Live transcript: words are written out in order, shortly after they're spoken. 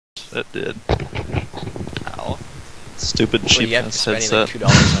It did. Ow. Stupid Well, cheap you have to spend headset.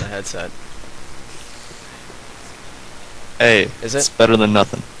 like $2 on a headset. Hey, Is it's it? better than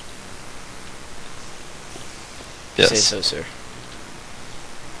nothing. Say Yes. so, sir.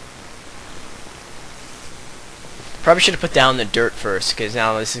 Probably should have put down the dirt first, because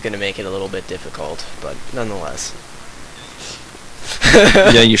now this is going to make it a little bit difficult, but nonetheless.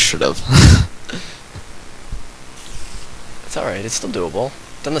 Yeah, you should have. It's alright, it's still doable.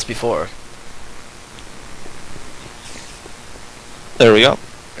 Done this before. There we go.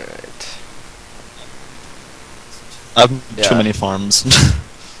 Alright. I have Yeah. too many farms.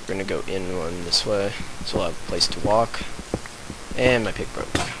 We're going to go in one this way, so we'll have a place to walk. And my pick broke.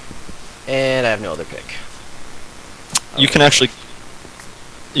 And I have no other pick. You can actually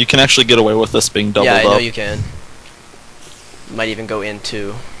get away with this being doubled Yeah, I know up. you can. Might even go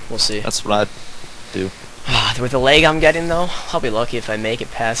into. We'll see. That's what I'd do. With the leg I'm getting, though, I'll be lucky if I make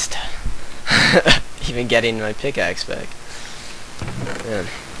it past even getting my pickaxe back. Man.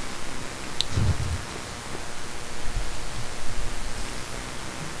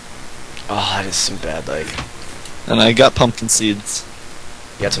 Oh, that is some bad leg. And I got pumpkin seeds.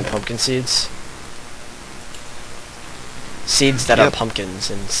 You got some pumpkin seeds? Seeds that are Yep. pumpkins,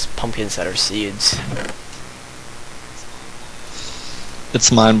 and pumpkins that are seeds.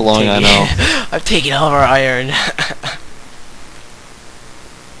 It's mind blowing, I know. I've taken all of our iron.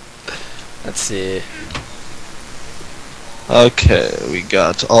 Let's see. Okay, we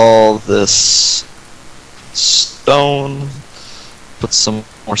got all this stone. Put some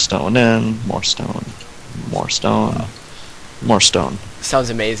more stone in, more stone, more stone, more stone. Sounds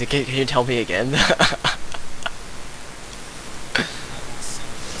amazing. Can you tell me again?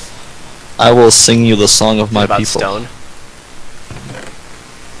 I will sing you the song of my About people. stone.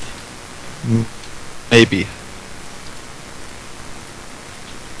 Maybe.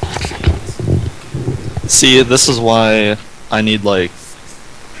 See, this is why I need like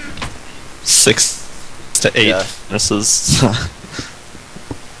 6 to 8 Yeah. furnaces.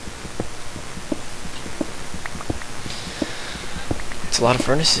 It's a lot of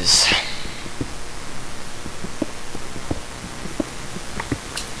furnaces.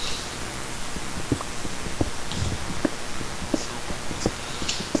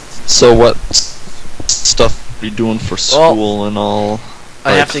 So what stuff are you doing for school and all?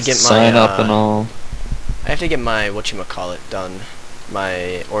 I Like, have to get my sign up and all. I have to get my whatchamacallit done,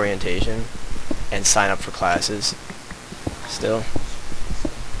 my orientation, and sign up for classes. Still.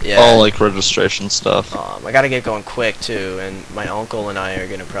 Yeah. All like registration stuff. I gotta get going quick too, and my uncle and I are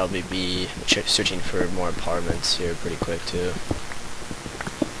gonna probably be searching for more apartments here pretty quick too.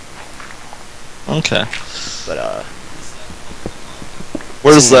 Okay. But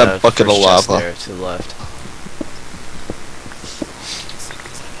Where's it's in that the bucket of first chest lava? there to the left.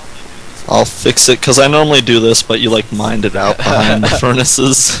 I'll fix it, because I normally do this, but you like mined it out behind the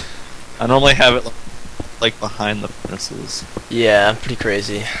furnaces. I normally have it like behind the furnaces. Yeah, pretty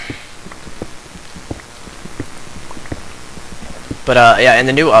crazy. But yeah, in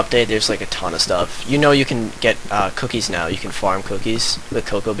the new update, there's like a ton of stuff. You know, you can get cookies now. You can farm cookies with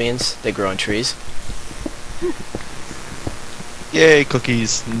cocoa beans. They grow on trees. Yay,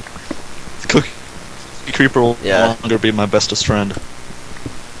 cookies. The cookie creeper will Yeah. no longer be my bestest friend.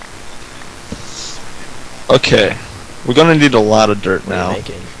 Okay. We're gonna need a lot of dirt What are now. you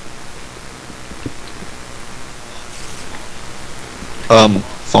making?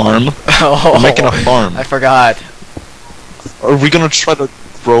 Farm. Oh, We're making a farm. I forgot. Are we gonna try to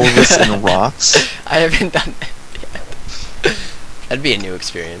grow this in rocks? I haven't done that yet. That'd be a new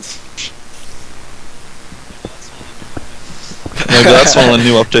experience. Maybe that's one of the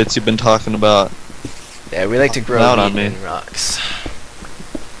new updates you've been talking about. Yeah, we like to grow Out on meat me. in rocks.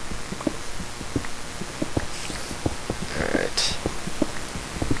 Alright.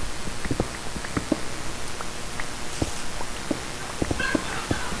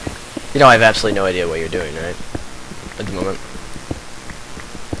 You know, I have absolutely no idea what you're doing, right? At the moment.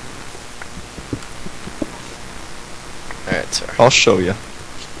 Alright, sir. I'll show you.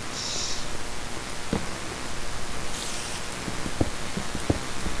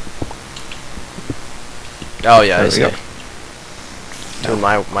 Oh yeah, There I we see. go. Doing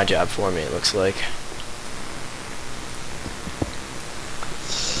my job for me, it looks like.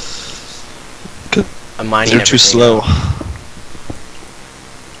 I'm mining You're too everything slow. out,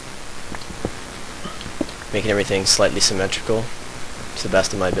 making everything slightly symmetrical to the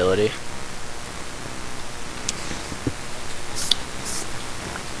best of my ability.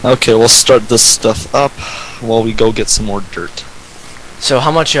 Okay, we'll start this stuff up while we go get some more dirt. So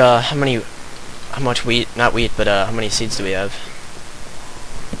how much wheat, not wheat, but how many seeds do we have?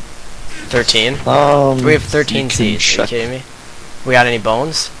 13? Um, We have 13 you can seeds. Are you check. kidding me? We got any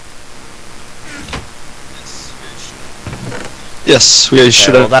bones? Yes, we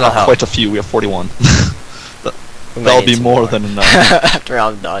should well, have that'll help. quite a few. We have 41. We might That'll need be some more than enough. after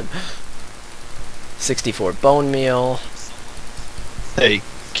I'm done. 64 bone meal. Hey,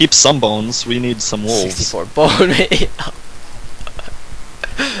 keep some bones. We need some wolves. 64 bone meal.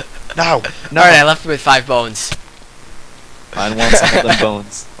 No, no. Alright, I left with 5 bones. Mine wants more than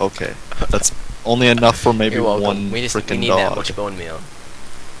bones. Okay, that's only enough for maybe You're welcome. one We freaking need dog. that much bone meal.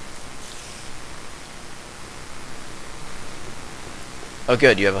 Oh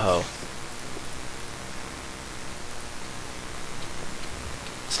good, you have a hoe.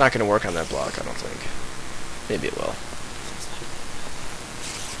 It's not gonna work on that block, I don't think. Maybe it will.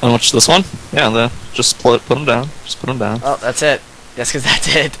 How much this one? Yeah, just put them down. Just put them down. Oh, that's it. That's because that's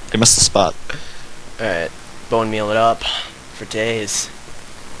it. You missed the spot. Alright, bone meal it up for days.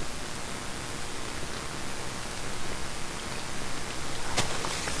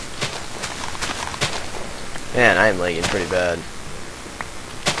 Man, I am lagging pretty bad.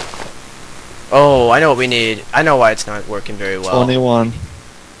 Oh, I know what we need. I know why it's not working very well. 21.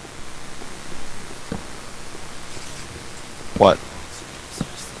 What?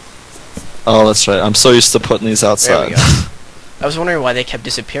 Oh, that's right. I'm so used to putting these There outside. we go. I was wondering why they kept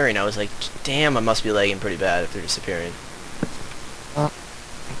disappearing. I was like, damn, I must be lagging pretty bad if they're disappearing.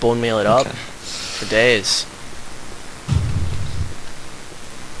 Bone meal it up Okay. for days.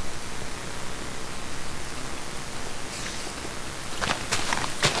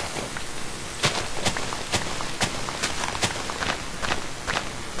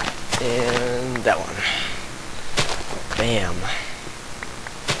 And that one. Bam.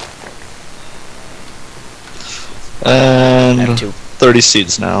 I have And 30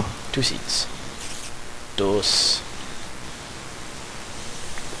 seeds now. 2 seeds. Dos.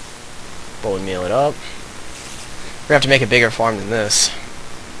 Bone meal it up. We're gonna have to make a bigger farm than this.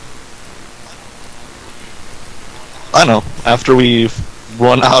 I know. After we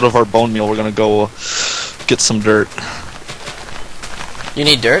run out of our bone meal, we're gonna go get some dirt. You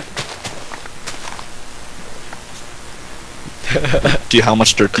need dirt? How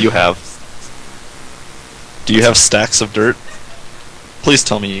much dirt do you have? Do you have stacks of dirt? Please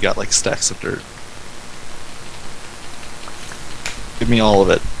tell me you got like stacks of dirt. Give me all of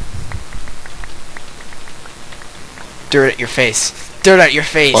it. Dirt at your face. Dirt at your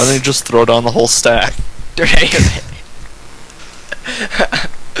face. Why don't you just throw down the whole stack? Dirt at your face.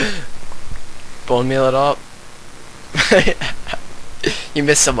 Bone meal it up. You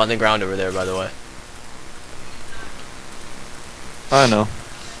missed some on the ground over there, by the way. I know.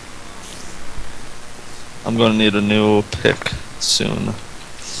 I'm gonna need a new pick soon.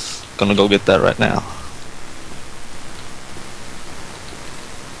 Gonna go get that right now.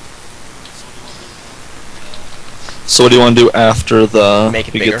 So what do you want to do after Make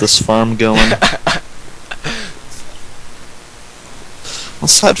it we bigger. get this farm going?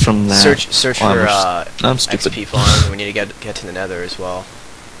 Aside from that, Search well, for I'm stupid. XP farm. We need to get to the Nether as well.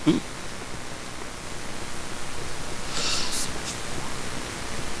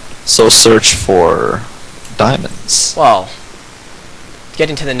 So search for diamonds. Well,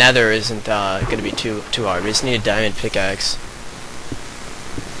 getting to the Nether isn't going to be too hard. We just need a diamond pickaxe.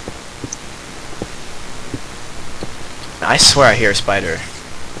 I swear I hear a spider.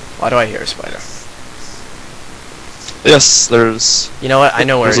 Why do I hear a spider? Yes, there's. You know what? I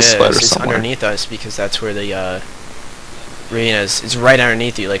know where it There's a is. spider It's somewhere. underneath us because that's where the ravine is. It's right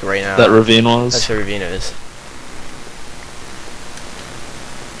underneath you, like right now. That ravine was. That's where ravine is.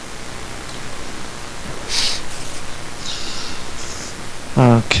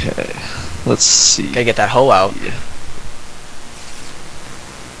 Okay, let's see. Gotta get that hoe out. Yeah.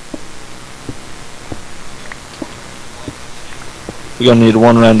 We're gonna need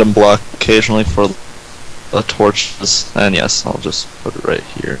one random block occasionally for torches, and yes, I'll just put it right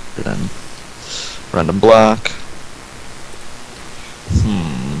here. Then random block.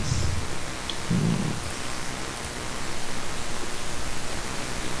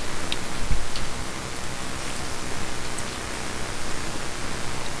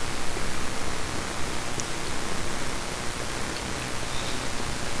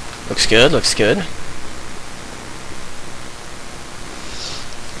 Looks good, looks good.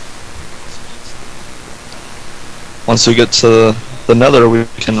 Once we get to the Nether, we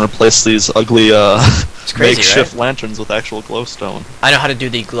can replace these ugly It's crazy, makeshift right? lanterns with actual glowstone. I know how to do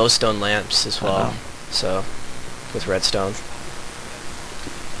the glowstone lamps as I well. know. So, with redstone.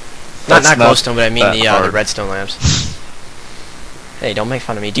 That's Not not glowstone, but I mean that the hard. redstone lamps. Hey, don't make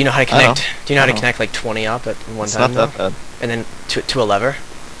fun of me. Do you know how to I know. connect? Do you know how I to know. connect like 20 up at one It's time? not that though? bad. And then to a lever?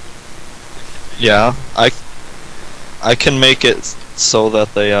 Yeah, I can make it so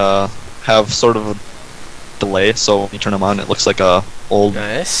that they have sort of a delay. So when you turn them on, it looks like a old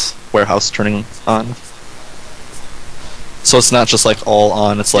Nice. warehouse turning on. So it's not just like all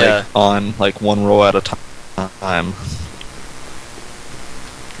on. It's like Yeah. on like one row at a time.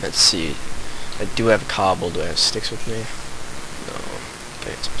 Let's see. I do have cobble. Do I have sticks with me? No.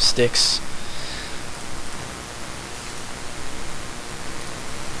 Okay, some sticks.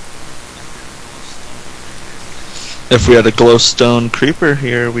 If we had a glowstone creeper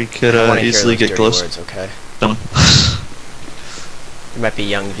here, we could I don't wanna hear easily those get dirty glowstone. words, okay? There might be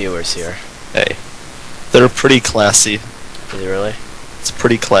young viewers here. Hey, they're pretty classy. Is it really? It's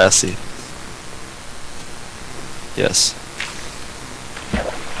pretty classy. Yes.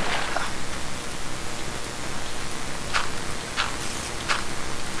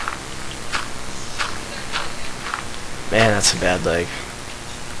 Man, that's a bad leg.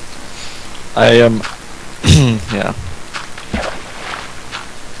 I am. Yeah.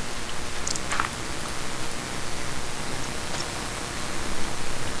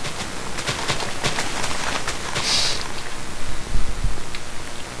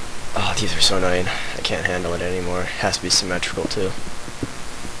 Oh, these are so annoying. I can't handle it anymore. It has to be symmetrical too.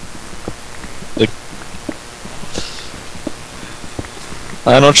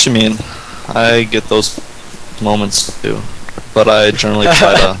 I know what you mean. I get those moments too, but I generally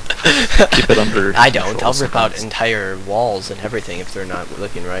try to keep it under. I don't. control I'll rip out sometimes. entire walls and everything if they're not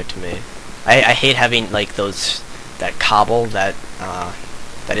looking right to me. I hate having like that cobble that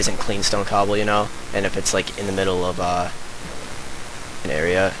isn't clean stone cobble, you know. And if it's like in the middle of an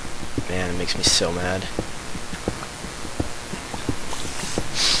area, man, it makes me so mad.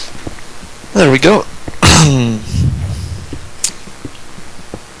 There we go.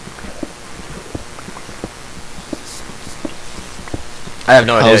 I have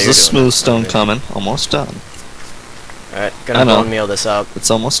no idea. How's what the you're smooth doing. stone coming? Almost done. Alright, I gonna know. bone meal this up.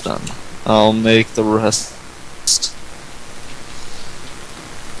 It's almost done. I'll make the rest.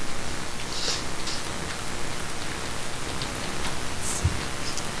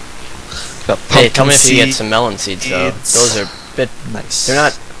 Got Hey, tell me if you get pumpkin some melon seeds though. seeds. Those are bit. Nice. They're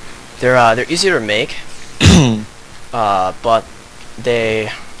not. They're easier to make. But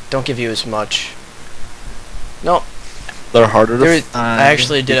they don't give you as much. No, They're harder to I find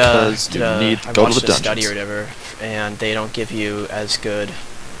actually did because you need I to go to watched the a study or dungeons. whatever, and they don't give you as good,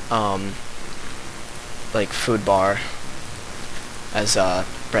 like food bar as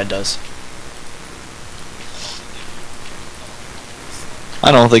bread does.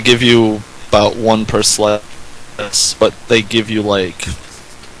 I know they give you about one per slice, but they give you like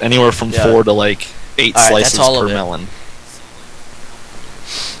anywhere from Yeah. 4 to like 8 Alright, that's slices all per of it. melon.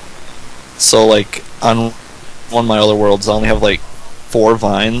 So like on one of my other worlds, I only have like 4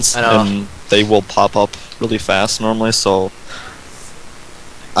 vines, I know. and they will pop up really fast normally. So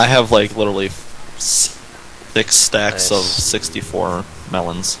I have like literally 6 stacks of Nice. 64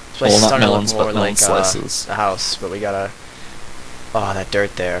 melons. This place Well, is not starting melons, to look but more melon like slices. a house, but we gotta. Oh, that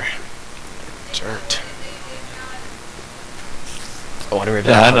dirt there. Dirt. I want to rip it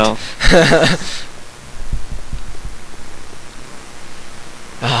Yeah, I out. know.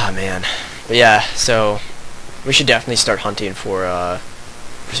 Ah, man. But yeah, so we should definitely start hunting for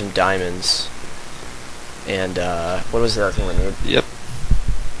some diamonds. And what was the other thing we need? Yep.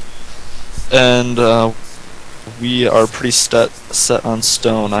 And we are pretty set on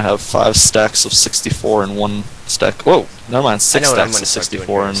stone. I have 5 stacks of 64 and 1 stack. Whoa, never mind. 6 know what I'm stacks gonna of start doing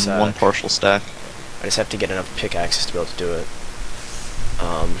 64 here and is, 1 partial stack. I just have to get enough pickaxes to be able to do it.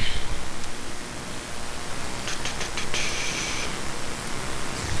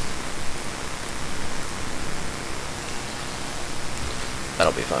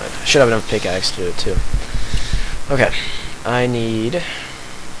 That'll be fine. I should have enough pickaxe to do it too. Okay, I need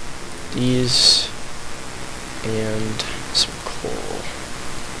these and some coal.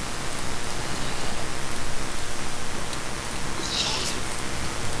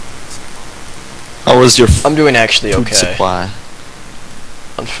 How was your I'm doing actually food okay supply?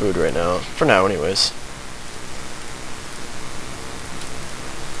 on food right now. For now, anyways.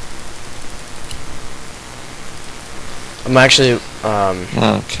 I'm actually,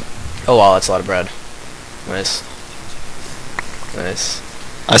 Okay. oh wow, that's a lot of bread. Nice. Nice.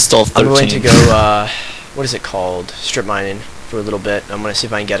 I still have 13. I'm going to go, what is it called? Strip mining for a little bit. I'm going to see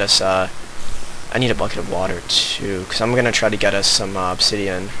if I can get us, I need a bucket of water too, because I'm going to try to get us some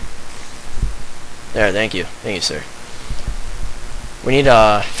obsidian. There, thank you. Thank you, sir. We need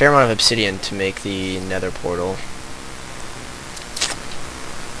a fair amount of obsidian to make the nether portal.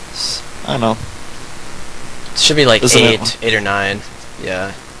 I know. It should be like Isn't it? 8 or 9.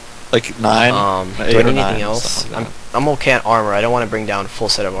 Yeah. Like 9? Do 8 I or need 9, anything else? something like that. I'm okay at armor. I don't want to bring down a full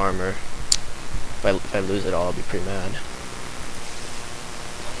set of armor. If I lose it all, I'll be pretty mad.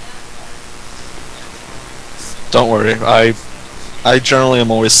 Don't worry, I generally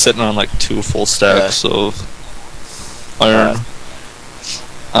am always sitting on like 2 full stacks of iron.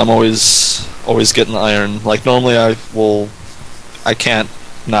 I'm always getting iron. Like normally I can't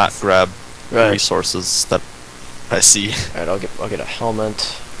not grab resources that I see. Alright, I'll get a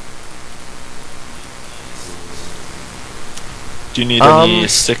helmet. Do you need any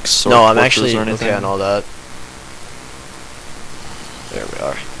sticks or no, I'm torches actually or anything? okay on all that. There we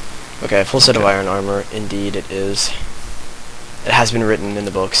are. Okay, full set of iron armor. Indeed, it is. It has been written in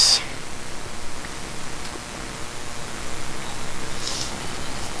the books.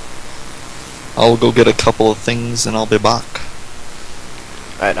 I'll go get a couple of things and I'll be back.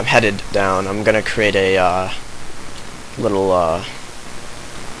 Alright, I'm headed down. I'm gonna create a little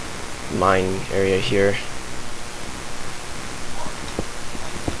mine area here.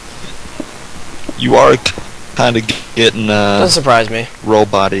 You are kind of getting Doesn't surprise me.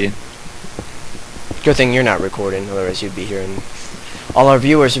 robot-y. Good thing you're not recording, otherwise you'd be hearing. All our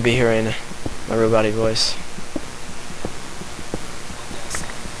viewers would be hearing my robot-y voice.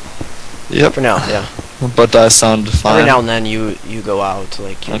 Yep. For now, yeah. But I sound fine. Every now and then you go out,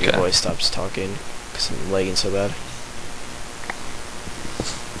 like your Okay. voice stops talking because I'm lagging so bad.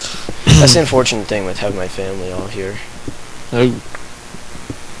 That's the unfortunate thing with having my family all here. Oh.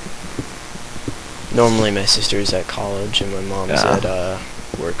 Normally my sister's at college and my mom's at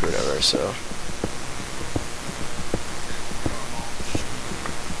work or whatever, so.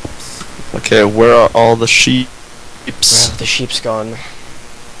 Okay, where are all the sheep? Where have the sheep's gone?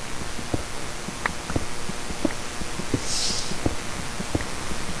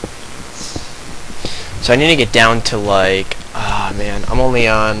 So I need to get down to like, man, I'm only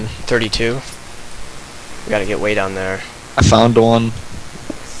on 32. We gotta get way down there. I found one.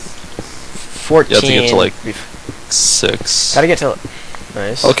 14. You have to get to like 6. Gotta get to.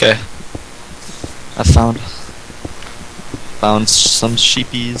 Nice. Okay. I found some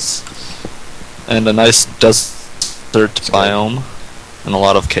sheepies and a nice desert biome and a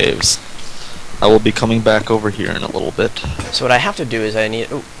lot of caves. I will be coming back over here in a little bit. So what I have to do is I need.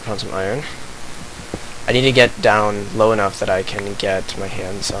 Oh, found some iron. I need to get down low enough that I can get my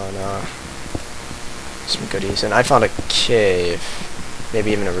hands on some goodies. And I found a cave,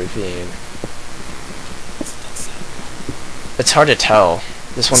 maybe even a ravine. It's hard to tell.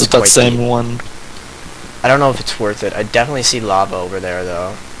 This one's Is it that quite same deep. one? I don't know if it's worth it. I definitely see lava over there,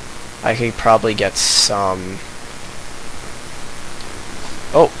 though. I could probably get some.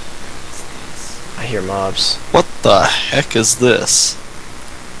 Oh, I hear mobs. What the heck is this?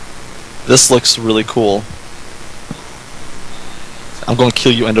 This looks really cool. I'm gonna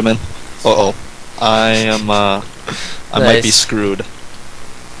kill you, Enderman. Uh-oh. I am, I might be Nice. screwed.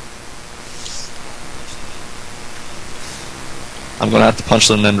 I'm gonna have to punch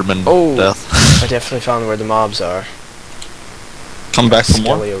an Enderman Oh. to death. I definitely found where the mobs are. Come back for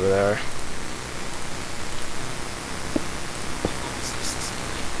more? Skelly over there.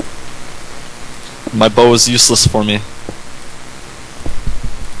 My bow is useless for me.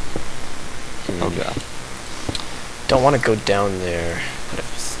 Oh god. Don't want to go down there.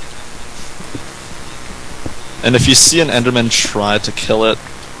 And if you see an Enderman, try to kill it,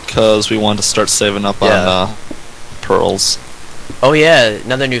 because we want to start saving up Yeah. on pearls. Oh yeah,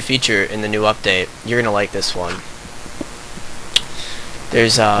 another new feature in the new update. You're gonna like this one.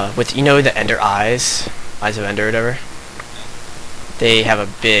 There's with you know the Ender eyes of Ender or whatever. They have a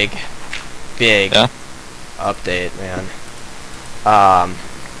big update, man.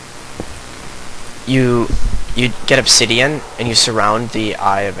 You get obsidian and you surround the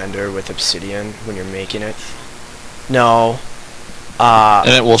Eye of Ender with obsidian when you're making it. No. And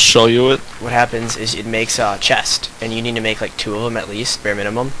it will show you it? What happens is it makes a chest, and you need to make like 2 of them at least, bare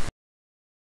minimum.